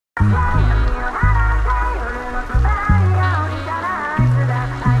The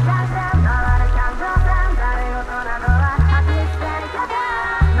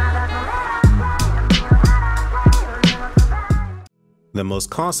most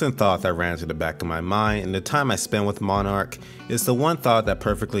constant thought that ran to the back of my mind in the time I spent with Monark is the one thought that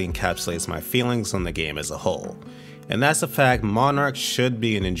perfectly encapsulates my feelings on the game as a whole. And that's the fact Monark should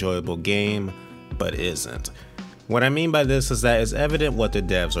be an enjoyable game, but isn't. What I mean by this is that it's evident what the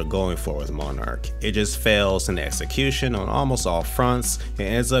devs are going for with Monark. It just fails in execution on almost all fronts and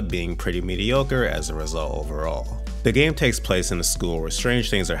ends up being pretty mediocre as a result overall. The game takes place in a school where strange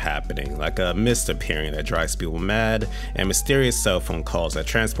things are happening, like a mist appearing that drives people mad, and mysterious cell phone calls that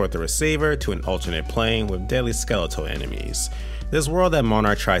transport the receiver to an alternate plane with deadly skeletal enemies. This world that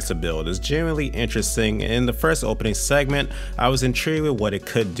Monark tries to build is genuinely interesting, and in the first opening segment, I was intrigued with what it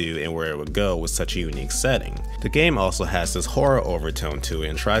could do and where it would go with such a unique setting. The game also has this horror overtone to it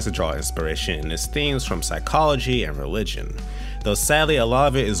and tries to draw inspiration in its themes from psychology and religion. Though sadly a lot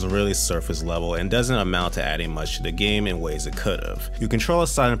of it is really surface level and doesn't amount to adding much to the game in ways it could have. You control a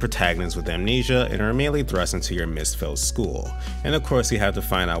silent protagonist with amnesia and are immediately thrust into your mist-filled school. And of course you have to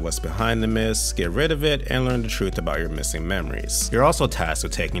find out what's behind the mist, get rid of it, and learn the truth about your missing memories. You're also tasked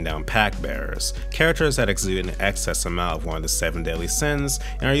with taking down pack bearers, characters that exude an excess amount of one of the 7 deadly sins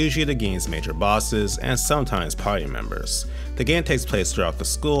and are usually the game's major bosses and sometimes party members. The game takes place throughout the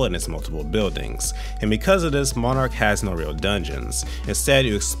school and its multiple buildings, and because of this, Monark has no real dungeons. Instead,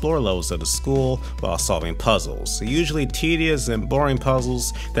 you explore levels of the school while solving puzzles, usually tedious and boring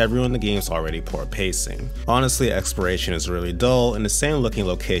puzzles that ruin the game's already poor pacing. Honestly, exploration is really dull, and the same looking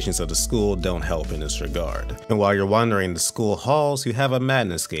locations of the school don't help in this regard. And while you're wandering the school halls, you have a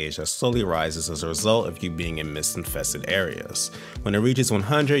madness gauge that slowly rises as a result of you being in mist-infested areas. When it reaches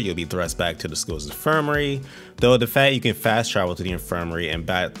 100, you'll be thrust back to the school's infirmary, though the fact you can fast travel to the infirmary and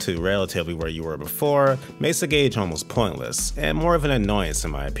back to relatively where you were before makes the gauge almost pointless, and more of an annoyance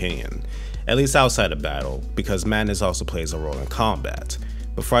in my opinion. At least outside of battle, because madness also plays a role in combat.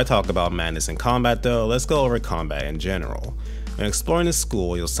 Before I talk about madness in combat though, let's go over combat in general. When exploring the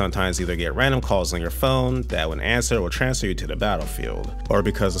school, you'll sometimes either get random calls on your phone that when answered will transfer you to the battlefield, or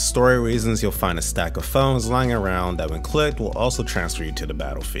because of story reasons you'll find a stack of phones lying around that when clicked will also transfer you to the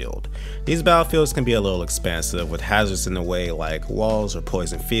battlefield. These battlefields can be a little expansive with hazards in the way like walls or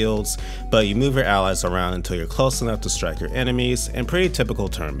poison fields, but you move your allies around until you're close enough to strike your enemies in pretty typical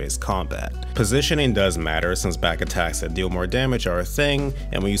turn-based combat. Positioning does matter since back attacks that deal more damage are a thing,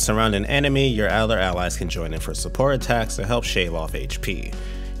 and when you surround an enemy, your other allies can join in for support attacks to help shave off HP.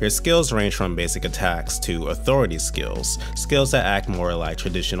 Your skills range from basic attacks to authority skills, skills that act more like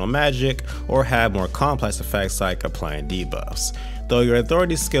traditional magic or have more complex effects like applying debuffs. Though your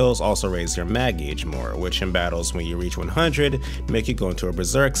authority skills also raise your mag gauge more, which in battles when you reach 100 make you go into a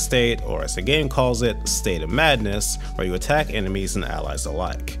berserk state, or as the game calls it, state of madness, where you attack enemies and allies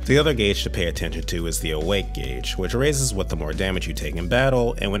alike. The other gauge to pay attention to is the awake gauge, which raises with the more damage you take in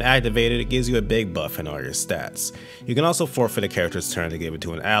battle, and when activated it gives you a big buff in all your stats. You can also forfeit a character's turn to give it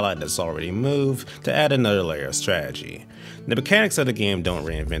to an ally that's already moved to add another layer of strategy. The mechanics of the game don't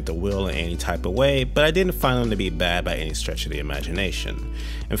reinvent the wheel in any type of way, but I didn't find them to be bad by any stretch of the imagination.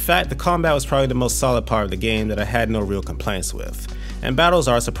 In fact, the combat was probably the most solid part of the game that I had no real complaints with. And battles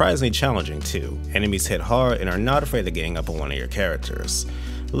are surprisingly challenging too. Enemies hit hard and are not afraid of getting up on one of your characters.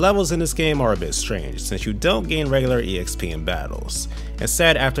 Levels in this game are a bit strange, since you don't gain regular EXP in battles.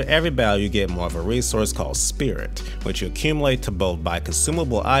 Instead, after every battle you get more of a resource called Spirit, which you accumulate to both buy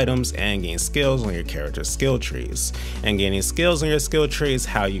consumable items and gain skills on your character's skill trees. And gaining skills on your skill tree is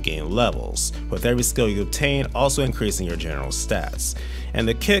how you gain levels, with every skill you obtain also increasing your general stats. And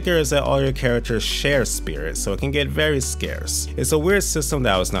the kicker is that all your characters share Spirit, so it can get very scarce. It's a weird system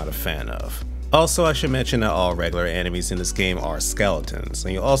that I was not a fan of. Also, I should mention that all regular enemies in this game are skeletons,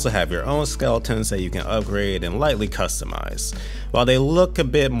 and you also have your own skeletons that you can upgrade and lightly customize. While they look a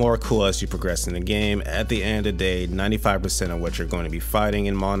bit more cool as you progress in the game, at the end of the day, 95% of what you're going to be fighting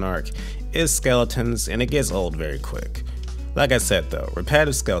in Monark is skeletons, and it gets old very quick. Like I said though,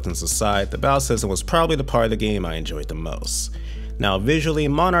 repetitive skeletons aside, the battle system was probably the part of the game I enjoyed the most. Now visually,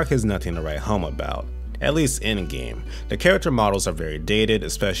 Monark is nothing to write home about. At least in-game. The character models are very dated,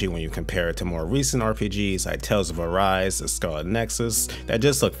 especially when you compare it to more recent RPGs like Tales of Arise and Scarlet Nexus that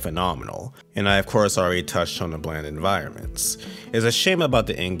just look phenomenal. And I of course already touched on the bland environments. It's a shame about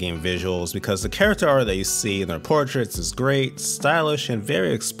the in-game visuals because the character art that you see in their portraits is great, stylish, and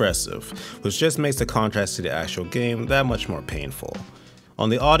very expressive, which just makes the contrast to the actual game that much more painful. On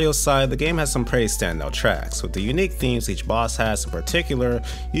the audio side, the game has some pretty standout tracks, with the unique themes each boss has in particular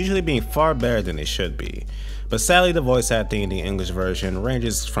usually being far better than they should be. But sadly, the voice acting in the English version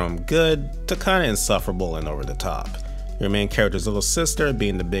ranges from good to kinda insufferable and over the top, your main character's little sister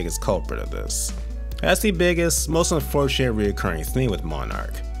being the biggest culprit of this. That's the biggest, most unfortunate recurring theme with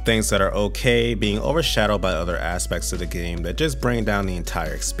Monark. Things that are okay being overshadowed by other aspects of the game that just bring down the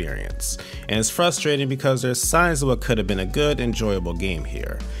entire experience. And it's frustrating because there's signs of what could have been a good, enjoyable game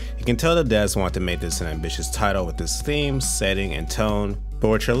here. You can tell the devs want to make this an ambitious title with this theme, setting, and tone, but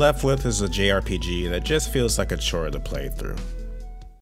what you're left with is a JRPG that just feels like a chore to play through.